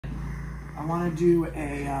I want to do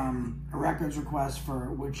a records request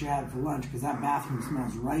for what you had for lunch, because that bathroom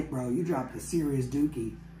smells right, bro. You dropped a serious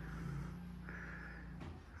dookie.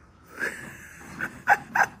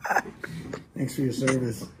 Thanks for your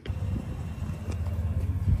service.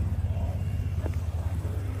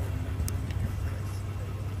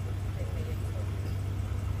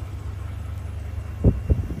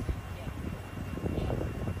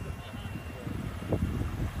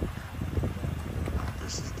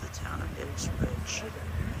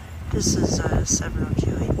 This is 702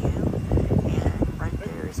 and right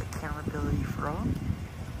there is accountability for all.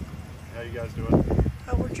 How you guys doing?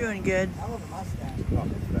 Oh, we're doing good. I love a mustache. Oh,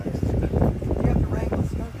 thanks. You have the Wrangler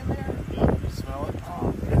skunk in there? Yeah, you smell it?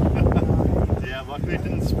 Oh, man. Yeah, luckily it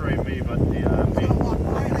didn't spray me, but the I was gonna walk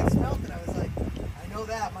by and I smelled it. I was like, I know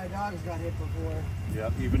that. My dog's got hit before. yeah,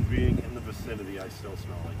 even being in the vicinity, I still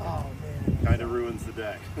smell it. Oh, man. Kind of ruins the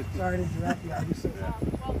day. Sorry to interrupt you. I just Yeah.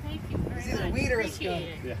 Well, thank you very It's either much. weed or a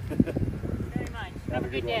Appreciate skunk. it Yeah. very much. Have a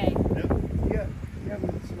good day. Yep. Yeah, you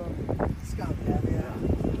haven't smelled skunk, have you?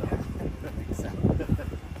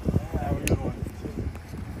 Have a good one.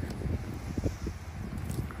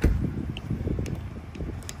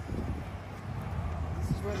 This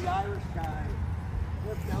is where the Irish guy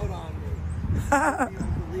flipped out on me. It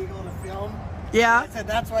was illegal to film. Yeah. I said,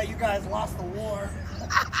 that's why you guys lost the war.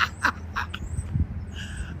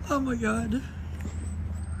 Oh my God.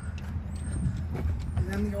 And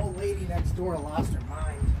then the old lady next door lost her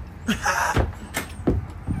mind.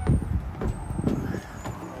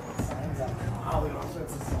 Signs out there. Wow, there are all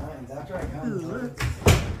sorts of signs. After I got them,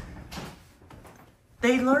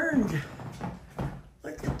 They learned.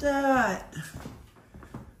 Look at that.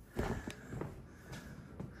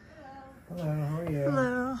 hello, how are you?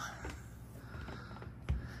 Hello.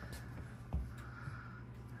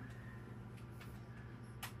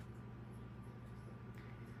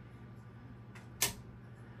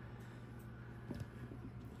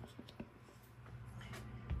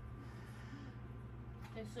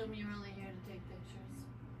 I assume you're only here to take pictures.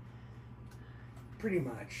 Pretty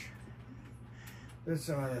much. There's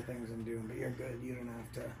some other things I'm doing, but you're good. You don't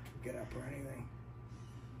have to get up or anything.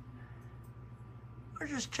 We're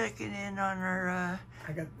just checking in on our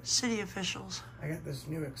I got city officials. this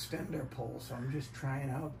new extender pole, so I'm just trying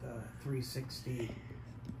out the 360.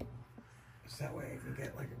 So that way I can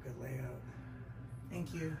get like a good layout.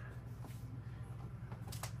 Thank you.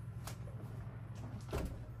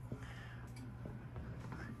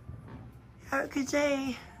 Have a good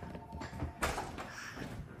day.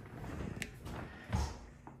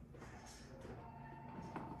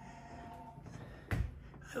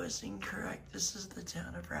 I was incorrect. This is the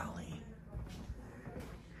town of Rowley.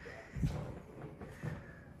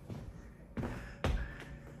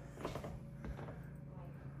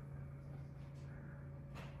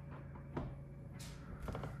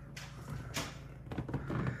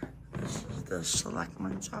 This is the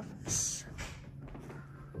selectman's office.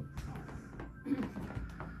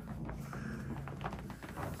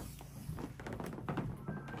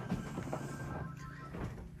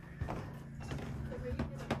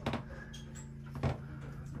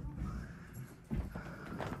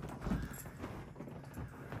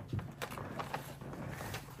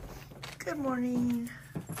 Good morning.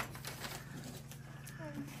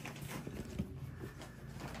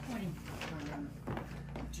 Morning.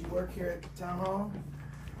 Do you work here at Town Hall?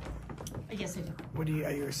 Yes, I do. What do you?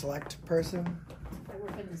 Are you a select person? I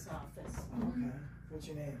work in this office. Okay. What's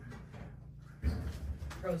your name?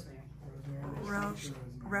 Rosemary. Rosemary.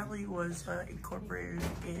 Rowley was incorporated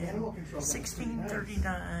in Animal control.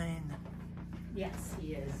 1639. Yes,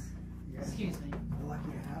 he is. Yes. Excuse me. You're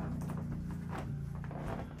lucky to have him.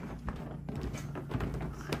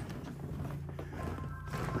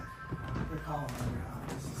 We're calling him now.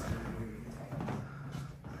 This is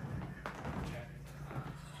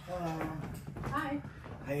hello. Hi.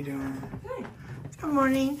 How you doing? Good. Good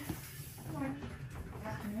morning. Morning.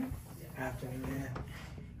 Afternoon. Afternoon.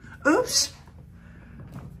 Yeah. Oops.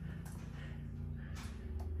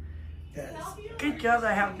 Yes. Good God,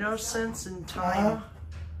 I have no sense in time.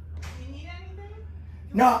 You need anything?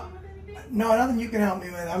 No, nothing you can help me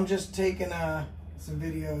with. I'm just taking some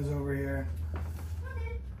videos over here.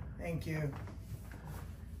 Okay. Thank you.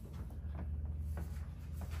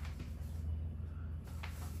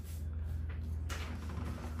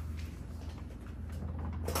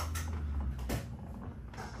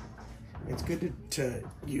 It's good to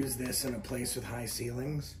use this in a place with high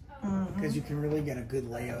ceilings, because you can really get a good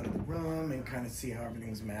layout of the room and kind of see how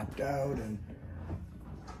everything's mapped out, and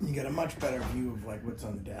you get a much better view of like what's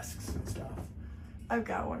on the desks and stuff. I've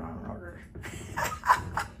got one on order.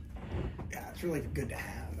 Yeah, it's really good to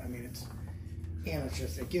have. I mean, And it's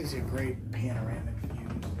just, it gives you a great panoramic view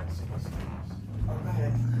of the city streets. Oh, go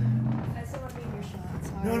ahead. I still want to be in your shot.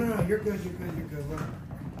 Sorry. No, you're good, you're good. Look,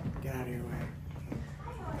 get out of your way.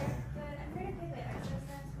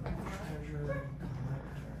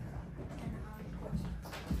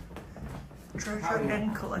 Treasurer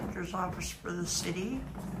and Collector's Office for the city.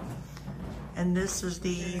 And this is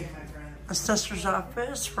the Assessor's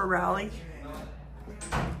Office for Rowley.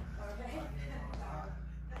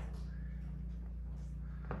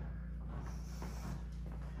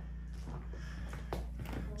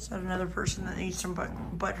 Is that another person that needs some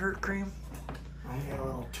butt hurt cream? I got a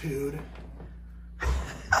little tood.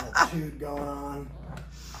 Going on.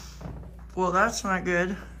 Well, that's not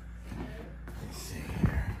good. Let's see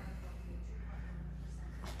here.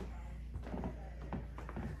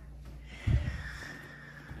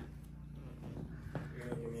 You're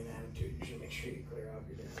gonna give me an attitude. You should make sure you clear off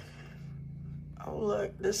your desk. Oh,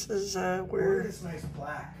 look, this is Look at where this nice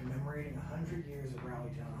plaque commemorating 100 years of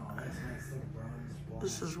Rowley Town Hall. That's a nice little bronze plaque.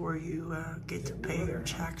 this is where you get to pay your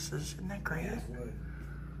taxes. Isn't that great? Yeah, it's wood.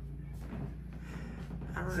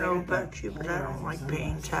 I don't know about you, but I don't like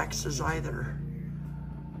paying taxes either.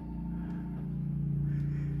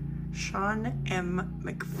 Sean M.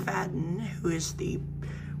 McFadden, who is the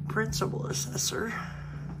principal assessor.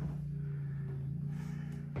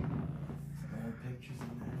 Some old pictures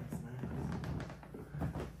in there. That's nice.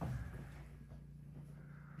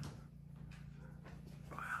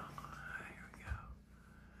 Wow, here we go.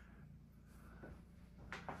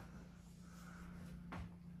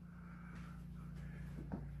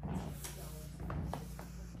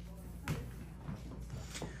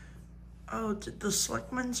 Oh, did the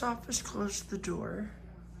selectman's office close the door?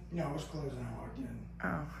 No, it was closed when I walked in.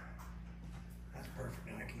 Oh. That's perfect.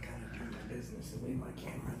 And I can kind of do my business and leave my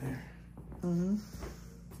camera there. Mm-hmm.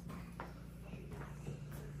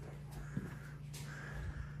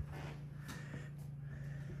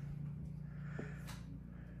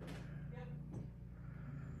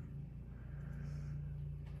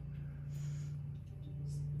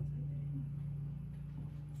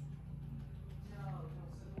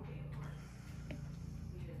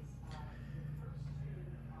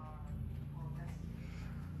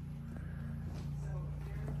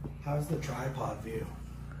 How's the tripod view?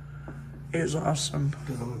 It is awesome.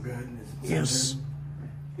 Does it look good? Is it Yes. centered?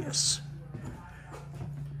 Yes.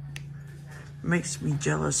 Makes me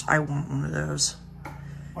jealous. I want one of those.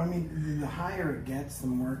 Well, I mean, the higher it gets, the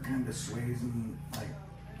more it kind of sways in, like,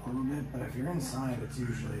 a little bit. But if you're inside, it's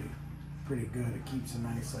usually pretty good. It keeps a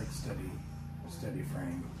nice, like, steady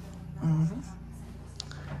frame. Mm-hmm.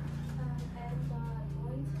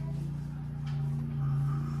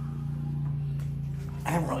 I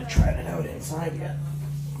haven't really tried it out inside yet.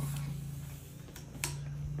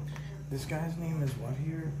 This guy's name is what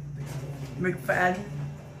here? McFadden.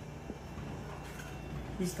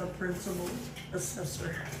 He's the principal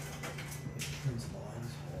assessor. Principal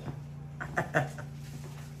asshole.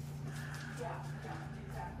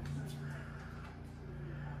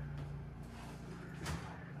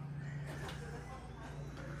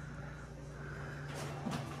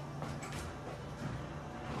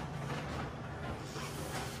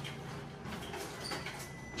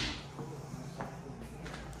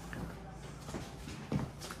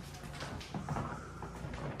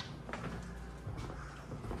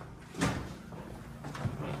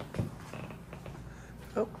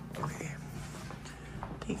 Oh, okay.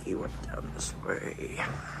 I think he went down this way.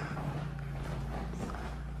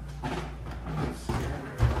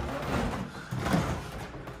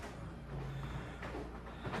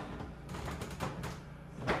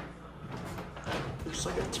 Looks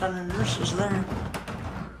like a ton of nurses there.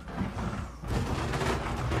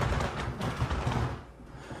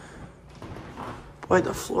 Boy,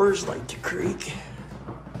 the floors like to creak.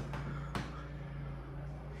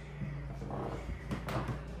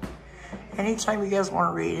 Anytime you guys want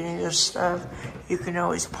to read any of this stuff, you can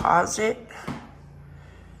always pause it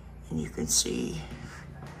and you can see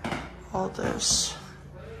all this.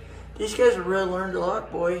 These guys have really learned a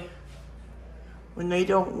lot, boy. When they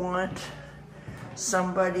don't want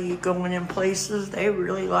somebody going in places, they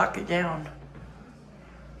really lock it down.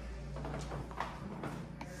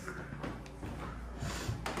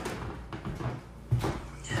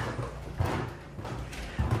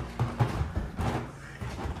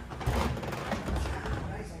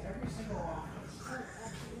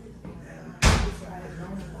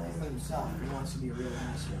 He wants to be a real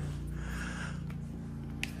asshole.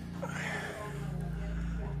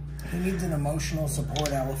 He needs an emotional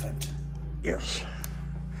support elephant. Yes,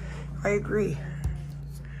 I agree.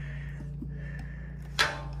 Here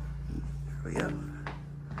we go.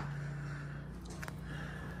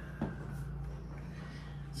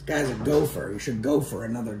 This guy's a gopher. You should go for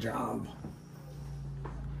another job.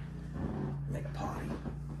 Make a potty.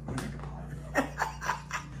 Make a potty.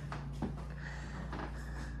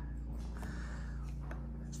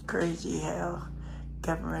 It's crazy how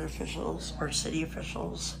government officials or city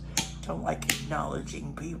officials don't like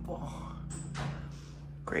acknowledging people.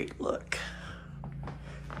 Great look.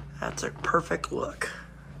 That's a perfect look.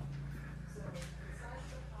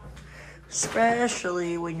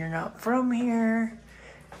 Especially when you're not from here,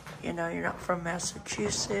 you know, you're not from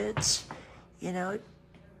Massachusetts, you know,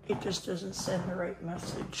 it just doesn't send the right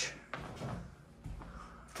message.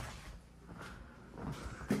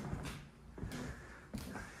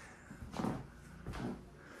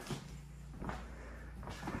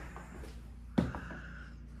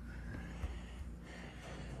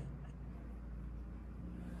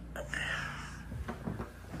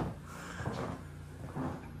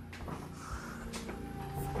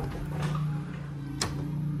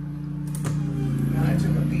 I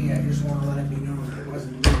took a pee. I just want to let it be known that it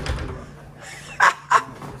wasn't me.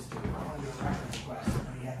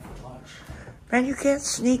 Man, you can't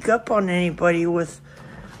sneak up on anybody with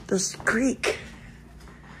this creek.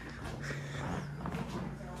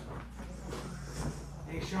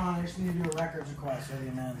 Hey, Sean, I just need to do a records request with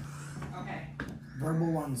you, man. Okay.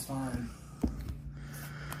 Verbal one's fine.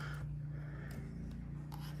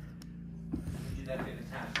 You do that through the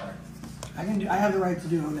town clerk. I have the right to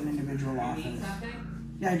do them in individual You need office.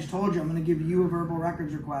 something? Yeah, I just told you I'm going to give you a verbal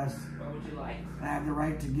records request. What would you like? I have the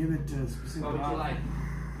right to give it to a specific What would you office. like?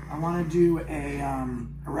 I want to do a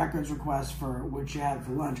records request for what you had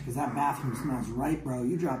for lunch because that bathroom smells right, bro.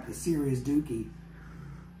 You dropped a serious dookie.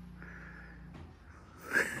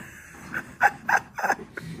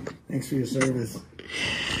 Thanks for your service.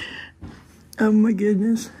 Oh my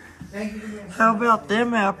goodness. Thank you. How about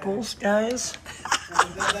them apples, guys?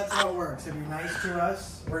 That's how it works. If you're nice to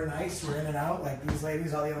us, we're nice. We're in and out. Like these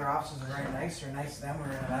ladies, all the other officers are very nice. You're nice to them.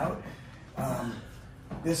 We're in and out.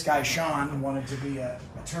 This guy, Sean, wanted to be a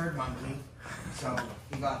turd monkey. So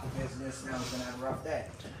he got the business. Now he's going to have a rough day.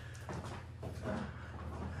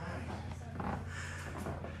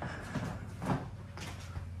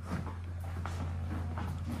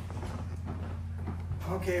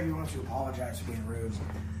 Okay, if you want to apologize for being rude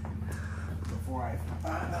before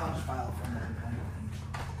I'll just file a formal complaint.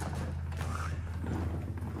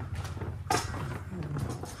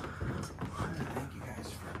 Thank you guys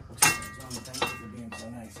for thank you for being so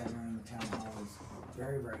nice. Everyone in the town hall is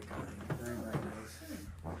very, very kind, very, very nice.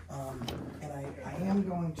 And I am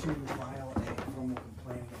going to file a formal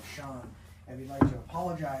complaint against Sean. If you'd like to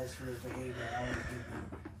apologize for his behavior, I always give him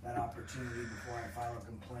that opportunity before I file a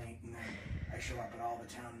complaint, and then I show up at all the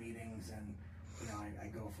town meetings, and you know I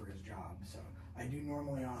go for his job. So I do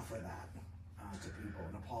normally offer that to people,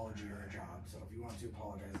 an apology or a job. So if you want to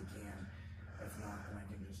apologize, you can. If not, then I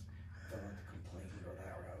can just fill out the complaint and go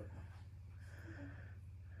that route.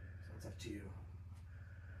 So it's up to you.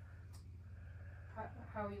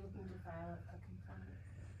 How are you looking to file a complaint?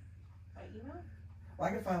 By email? Well,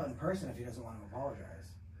 I can file it in person if he doesn't want to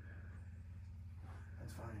apologize.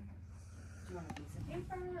 That's fine. Do you want a piece of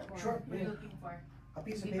paper or Sure, what are yeah. you looking for? A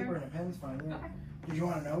piece of Paper? paper and a pen's fine, yeah. Okay. Did you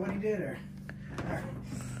want to know what he did, or?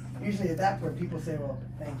 Usually at that point, people say, well,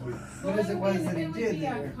 thank you. Well, What is it was that he it would did be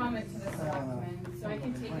a there? comment to the selectmen, so I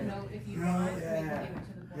can take a note if you No, want, so we yeah. can give it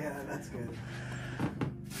to the board. Yeah, that's good.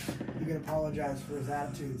 You can apologize for his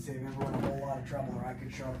attitude and save everyone a whole lot of trouble, or I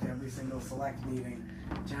could show up to every single select meeting,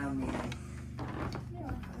 town meeting.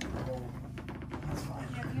 Yeah. That's fine.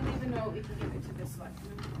 Yeah, if you leave a note, we can give it to the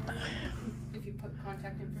selectmen. If you put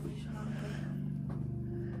contact information on it.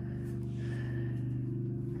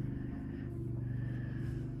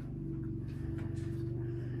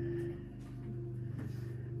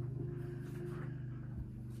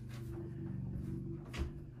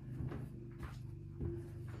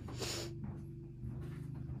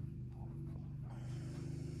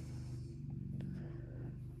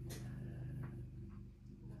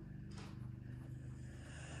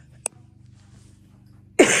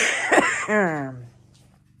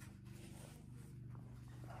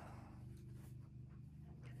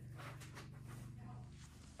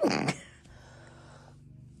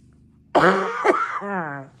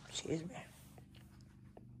 Excuse me.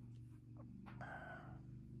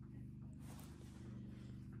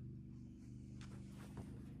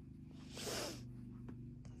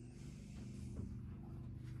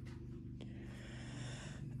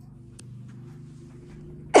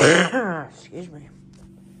 Excuse me.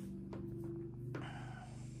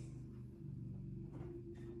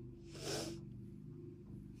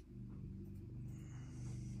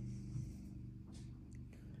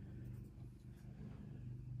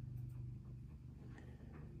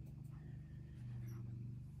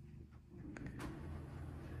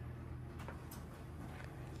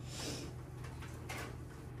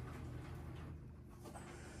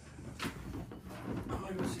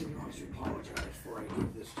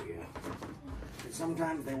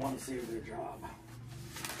 sometimes they want to save their job.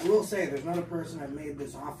 I will say, there's not a person I've made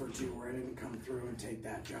this offer to where I didn't come through and take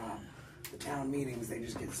that job. The town meetings, they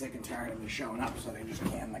just get sick and tired of me showing up, so they just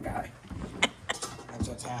can the guy. That's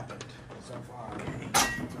what's happened so far.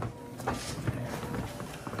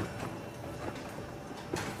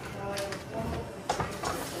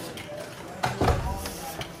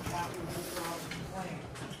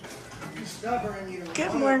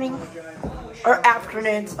 Good morning. Or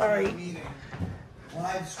afternoon, sorry.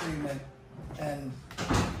 Live stream it, and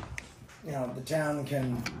you know the town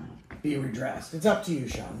can be redressed. It's up to you,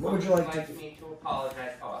 Sean. What would you like to do? me to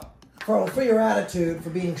apologize For your attitude, for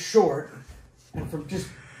being short, and for just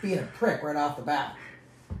being a prick right off the bat.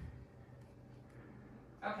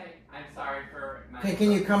 Okay, I'm sorry for my... Okay,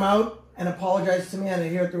 can you come out and apologize to me and I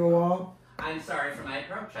hear it through a wall? I'm sorry for my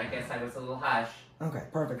approach. I guess I was a little harsh. Okay,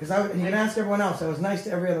 perfect. Because you can ask everyone else. I was nice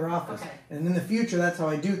to every other office. Okay. And in the future, that's how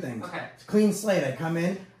I do things. Okay. It's a clean slate. I come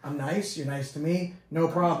in, I'm nice, you're nice to me, no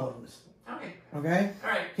problems. Okay. Okay?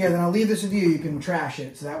 Alright. Here, then I'll leave this with you. You can trash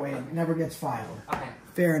it, so that way it never gets filed. Okay.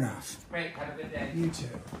 Fair enough. Great. Have a good day. You too.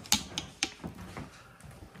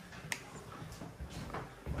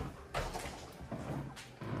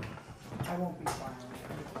 I won't be filing it.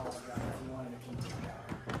 I apologize if you wanted to keep it down.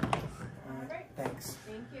 Alright, thanks.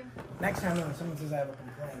 Thank you. Next time when someone says I have a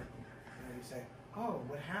complaint, you say, oh,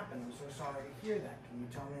 what happened? I'm so sorry to hear that. Can you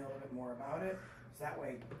tell me a little bit more about it? So that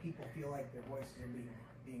way people feel like their voices are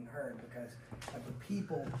being heard, because if the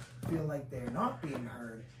people feel like they're not being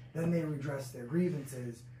heard, then they redress their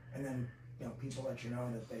grievances, and then people let you know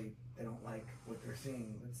that they don't like what they're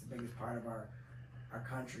seeing. That's the biggest part of our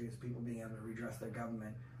country, is people being able to redress their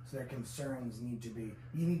government. So their concerns need to be,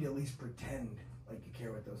 you need to at least pretend like you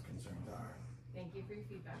care what those concerns are. Thank you for your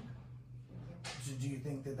feedback. So do you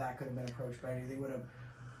think that could have been approached better? They would have,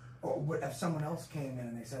 or if someone else came in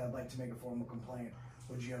and they said, I'd like to make a formal complaint,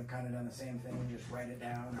 would you have kind of done the same thing and just write it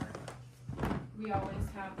down? Or? We always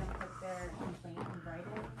have them put their complaint and write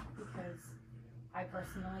it, because I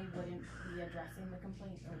personally wouldn't be addressing the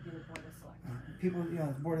complaint. It would be the Board of Selectmen. People,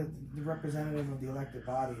 the representative of the elected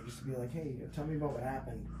body, just to be like, hey, tell me about what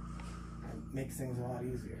happened. It makes things a lot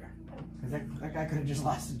easier. Because that guy could have just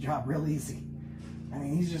lost his job real easy. I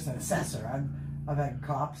mean, he's just an assessor. I've had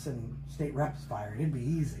cops and state reps fired. It'd be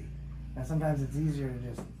easy. And sometimes it's easier to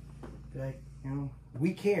just be like,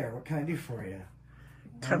 we care. What can I do for you?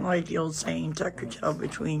 Kind of like the old saying, tuck your tail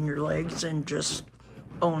between your legs and just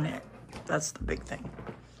own it. That's the big thing.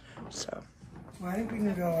 So. Well, I think we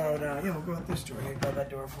can go out. We'll go out this door. Hey, grab that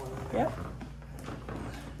door for me. Yep.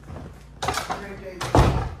 Great day.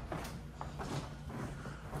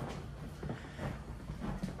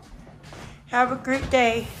 Have a great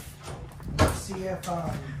day. Let's see if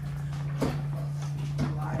the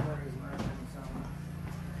library's learning something.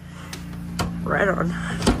 Right on.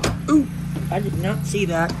 Ooh, I did not see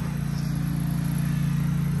that.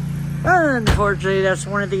 Unfortunately, that's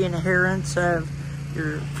one of the inherents of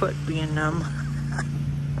your foot being numb.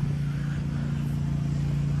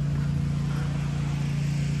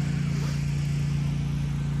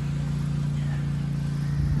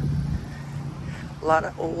 A lot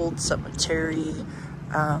of old cemetery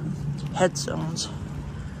headstones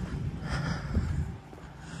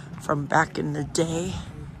from back in the day.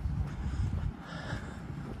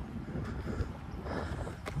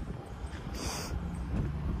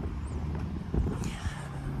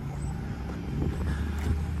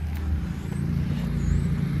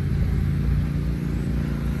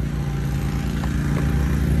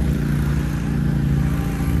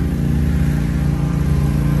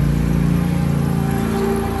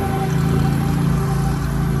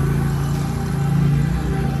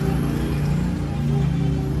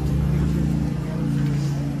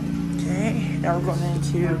 Now we're going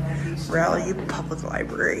into Rowley Public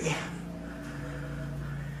Library.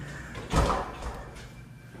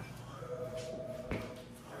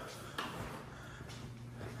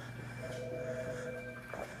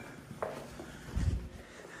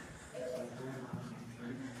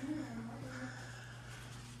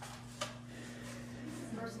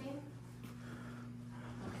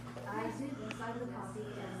 I did inside the copy,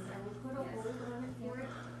 and I will put a hold on it for it,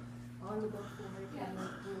 on the book for it, and it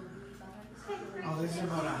will be back. Oh, this is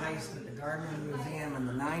about a heist at the Gardner Museum in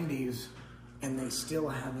the 90s, and they still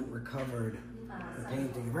haven't recovered the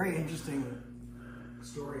painting. Very interesting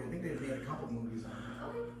story. I think they've made a couple movies on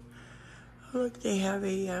it. Look, they have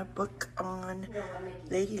a book on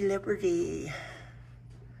Lady Liberty.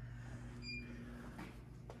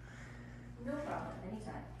 No problem,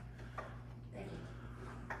 anytime. Thank you.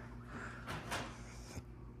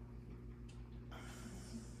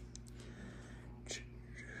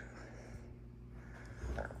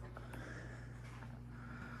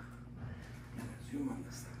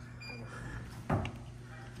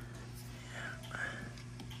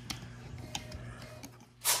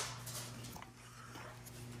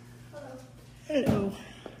 Hello.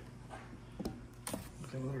 You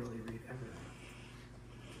can literally read everything.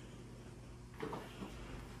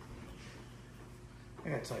 I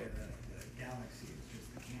gotta tell you, the Galaxy is just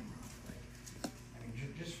the camera. Like, I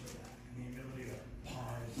mean, just for that, and the ability to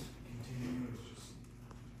pause, continue is just.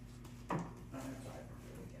 That's why I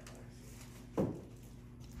prefer the Galaxy.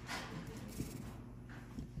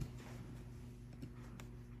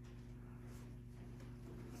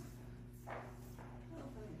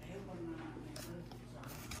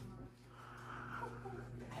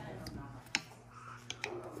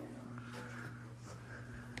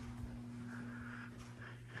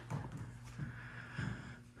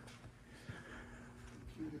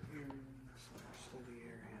 Computer /study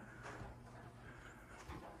area.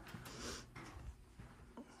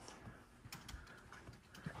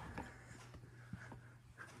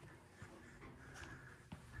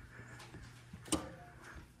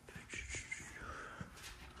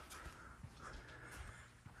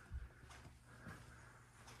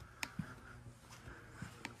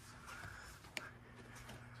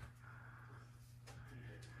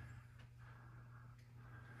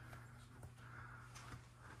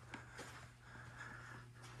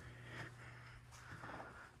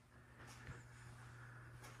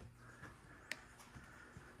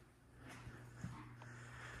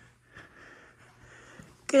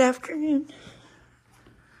 Good afternoon.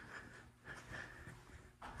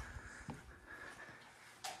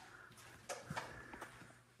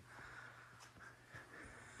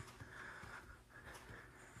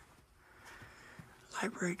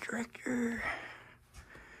 Library director.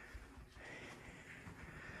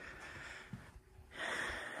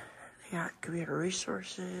 They got computer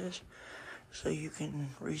resources, so you can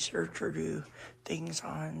research or do things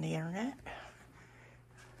on the internet.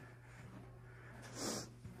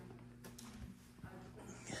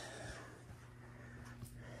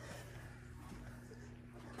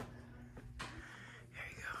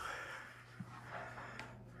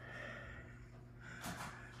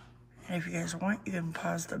 And if you guys want, you can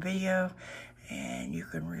pause the video and you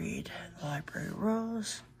can read the library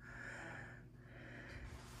rules.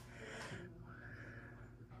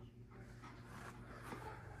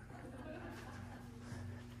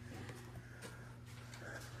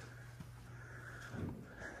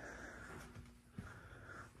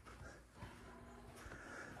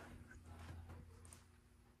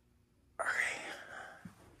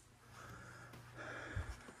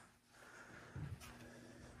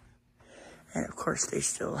 And of course, they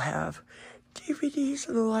still have DVDs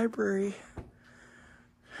in the library.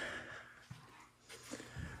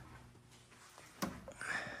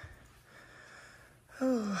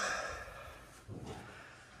 Oh.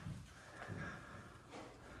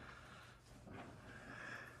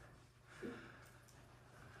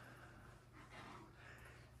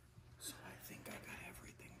 So I think I got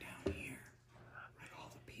everything down here, like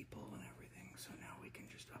all the people and everything. So now we can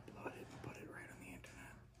just upload it and put it right on the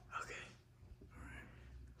internet. Okay. All right.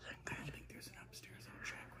 I don't think there's an upstairs. I'll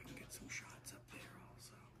check. We can get some shots up there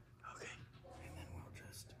also. Okay. And then we'll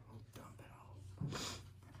dump it all.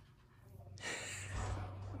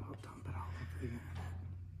 We'll dump it all over the internet.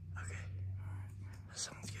 Okay. All right. That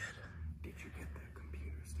sounds good. Did you get the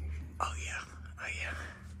computer station? Oh, yeah. Oh, yeah.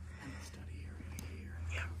 And the study area here and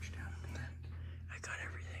the couch down at the end. I got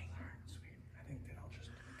everything. All right, sweet. I think that I'll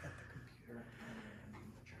just get the computer and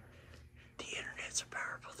the charger station. The internet's a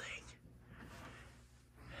powerful thing.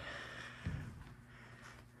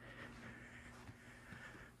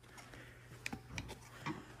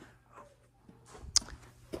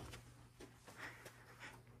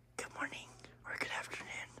 Good morning or good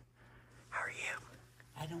afternoon. How are you?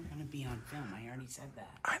 I don't want to be on film. I already said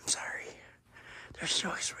that. I'm sorry. There's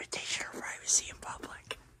no expectation of privacy in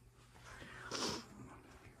public.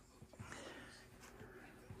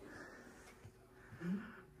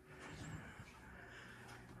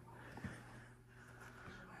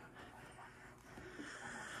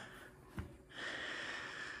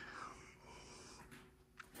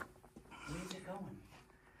 Where's it going?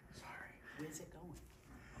 Sorry. Where's it going?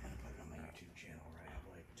 I'm gonna put it on my YouTube channel where I have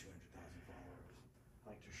like 200,000 followers.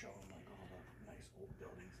 I like to show them like all the nice old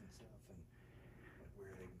buildings and stuff and like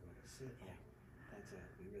where they can go to sit. Yeah. That's it.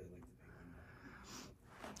 We really like the big window.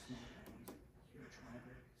 Small towns, huge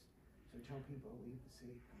libraries. So tell people leave the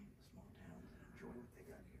city, come to the small towns and enjoy what they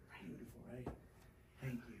got here. Beautiful, right?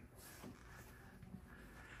 Thank you.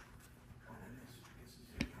 Oh, and this is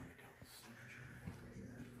a young adult section over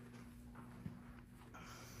here.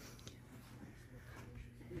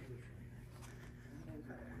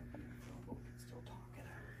 But we can still talk it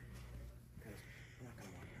out. Because we're not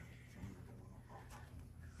gonna want to. So I'm not gonna want to.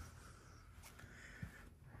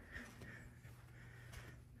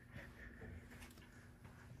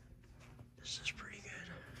 This is pretty good.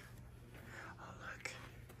 Oh, look,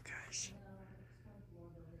 guys.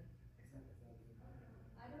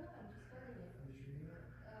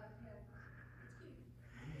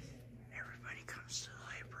 Everybody comes to the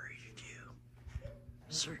library to do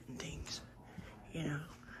certain things, you know,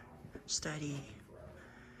 study,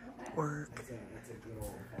 work. That's a good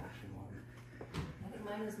old fashioned one. I think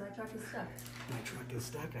mine is My Truck is Stuck. My Truck is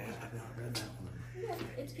Stuck. I've not read that one. Yeah,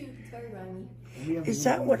 it's cute. It's very rhymy. Is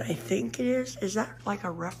that what I think it is? Is that like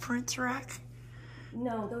a reference rack?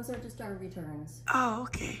 No, those are just our returns. Oh,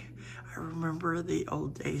 okay. I remember the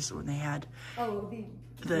old days when they had Oh, it'll be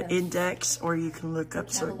the index, or you can look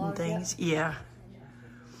up certain catalog, things. Yeah.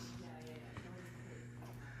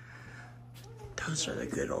 Those are the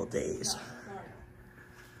good old days.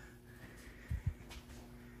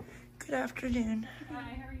 Good afternoon.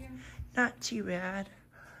 Hi, how are you? Not too bad.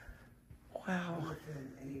 Wow.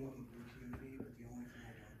 Anyone from community, but the only thing I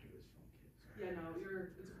don't do is film kids. Yeah, no,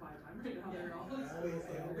 it's a quiet time right now. They're all I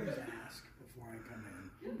always ask before I come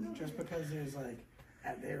in, just because there's like,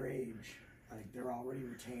 at their age, like they're already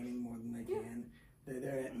retaining more than they can.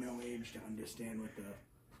 They're at no age to understand what the,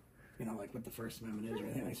 you know, like what the First Amendment is or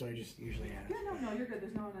anything. So I just usually ask. Yeah, no, you're good.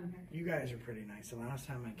 There's no one in here. You guys are pretty nice. The last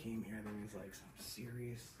time I came here, there was like some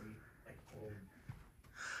seriously like old.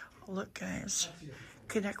 Look, guys.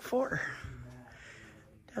 Connect 4.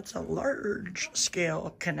 That's a large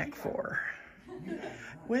scale Connect 4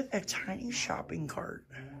 with a tiny shopping cart.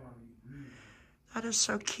 That is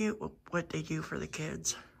so cute what they do for the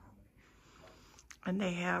kids. And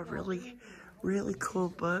they have really, really cool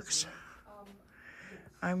books.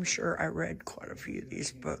 I'm sure I read quite a few of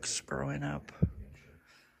these books growing up.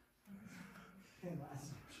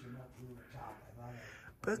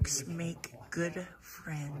 Books make good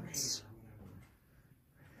friends.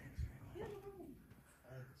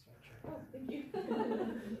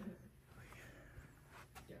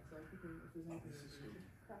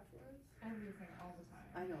 Everything all the time.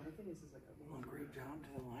 I know, the thing is like a Well, great job to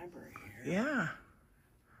the library here. Yeah.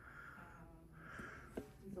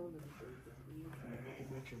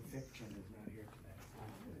 Richard Fiction is not here today.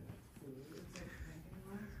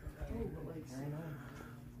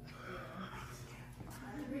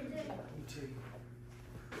 Very nice. Me too.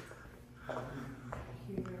 A lot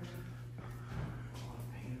of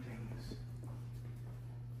paintings.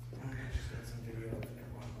 I'm gonna just get some video of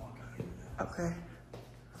everyone walking in now. Okay.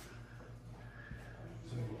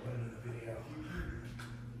 So we'll put it in the video.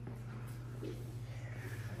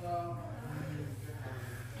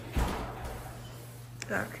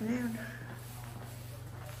 Good afternoon.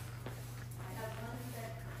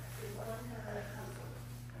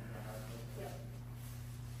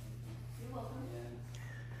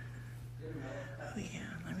 Oh yeah,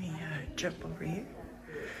 let me jump over here.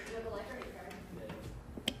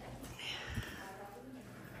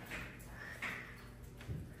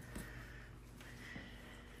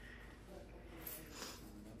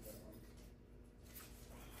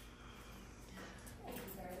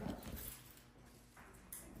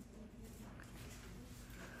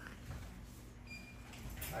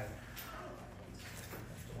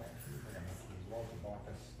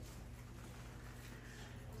 VOCKUS.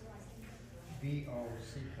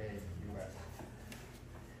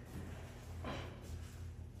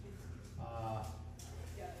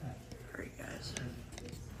 Alright, guys.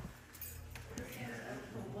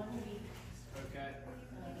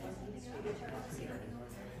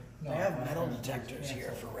 They have metal detectors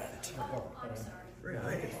here for rent.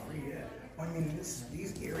 Really? Yeah. I mean,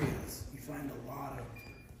 these areas, you find a lot of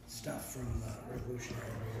stuff from the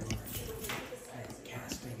Revolutionary War, like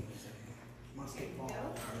castings and musket balls and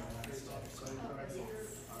all that stuff. So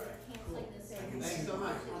I can see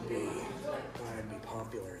why it'd be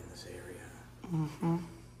popular in this area. Mm-hmm.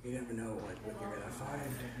 You never know what you're gonna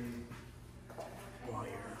find while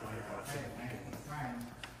you're out for the weekend.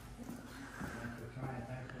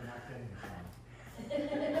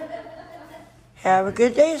 Have a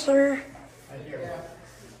good day, sir.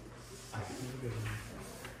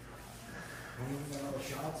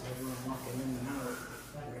 Shots, everyone walking in and out.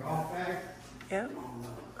 We're all back. Yep.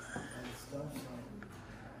 Stuff, so.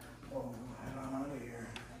 Oh, head on out of here.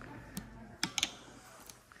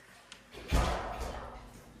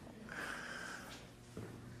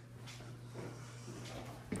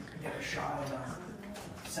 Get a shot of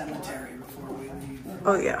the cemetery before we leave.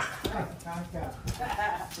 Oh yeah.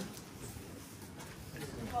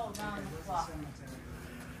 Called round the clock.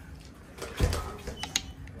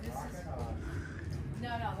 No,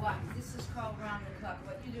 what? This is called round the clock.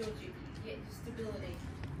 What you do is you get stability.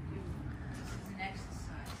 This is an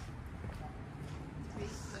exercise.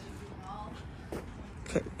 So you do them all.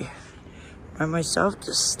 Okay. I myself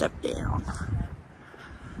just stepped down.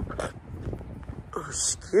 Oh,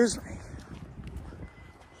 excuse me.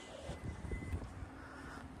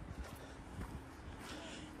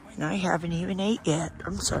 And I haven't even ate yet.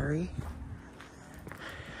 I'm sorry.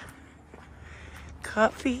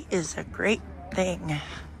 Coffee is a great thing.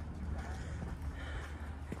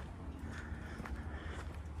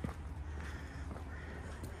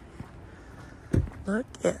 Look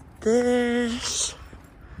at this.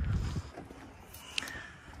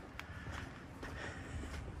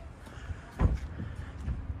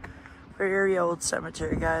 Very old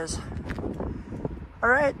cemetery, guys. All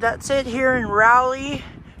right, that's it here in Rowley,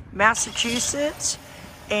 Massachusetts.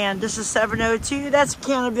 And this is 702. That's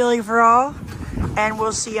Accountability for All. And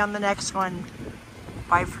we'll see you on the next one.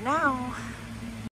 Bye for now.